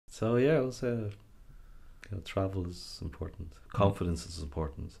So yeah, it was travel is important, confidence is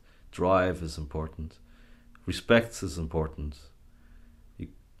important, drive is important, respect is important.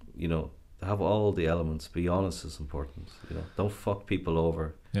 You know, have all the elements. Be honest is important. You know, don't fuck people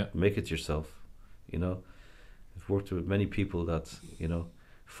over. Yeah. Make it yourself. You know, I've worked with many people that, you know,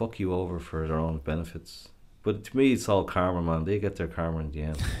 fuck you over for their own benefits. But to me, it's all karma, man. They get their karma in the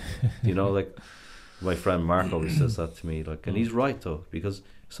end. You know, like my friend Mark always says that to me. Like, and he's right though, because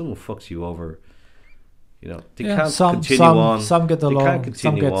if someone fucks you over, you know, they can't continue on. Some get along. They can't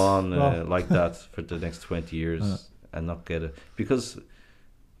continue on like that for the next 20 years and not get it, because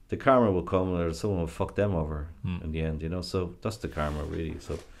the karma will come, or someone will fuck them over in the end. You know, so that's the karma, really.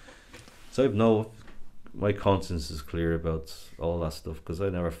 So my conscience is clear about all that stuff, because I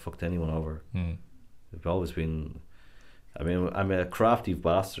never fucked anyone over. I've always been. I mean, I'm a crafty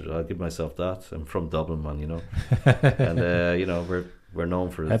bastard. I'll give myself that. I'm from Dublin, man. You know, and you know, we're known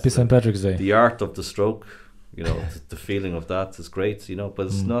for Happy St. Patrick's Day. The art of the stroke. You know, the feeling of that is great. You know, but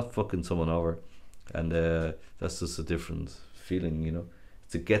it's not fucking someone over, and that's just a different feeling. You know,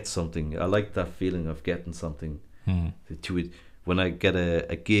 to get something. I like that feeling of getting something. To it, when I get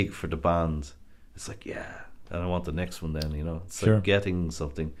a gig for the band, it's like, yeah, and I want the next one then, you know. It's like getting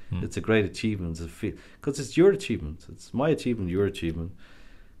something. It's a great achievement, because it's your achievement. It's my achievement, your achievement.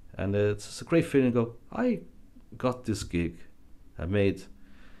 And it's just a great feeling to go, I got this gig. I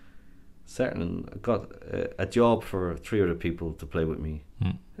got a job for 3 other people to play with me.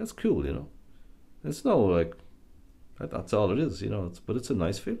 That's cool, you know. It's no, like, that's all it is, you know. But it's a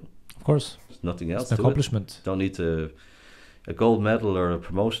nice feeling. Of course. There's nothing else to accomplishment. Don't need a gold medal or a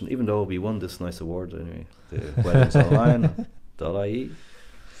promotion, even though we won this nice award anyway. The weddingsonline.ie.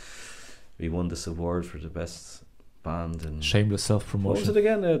 We won this award for the best band. And shameless self-promotion. What was it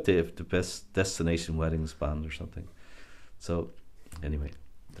again? The best destination weddings band or something. So, anyway,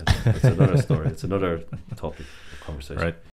 that's another story. It's another topic of conversation. Right.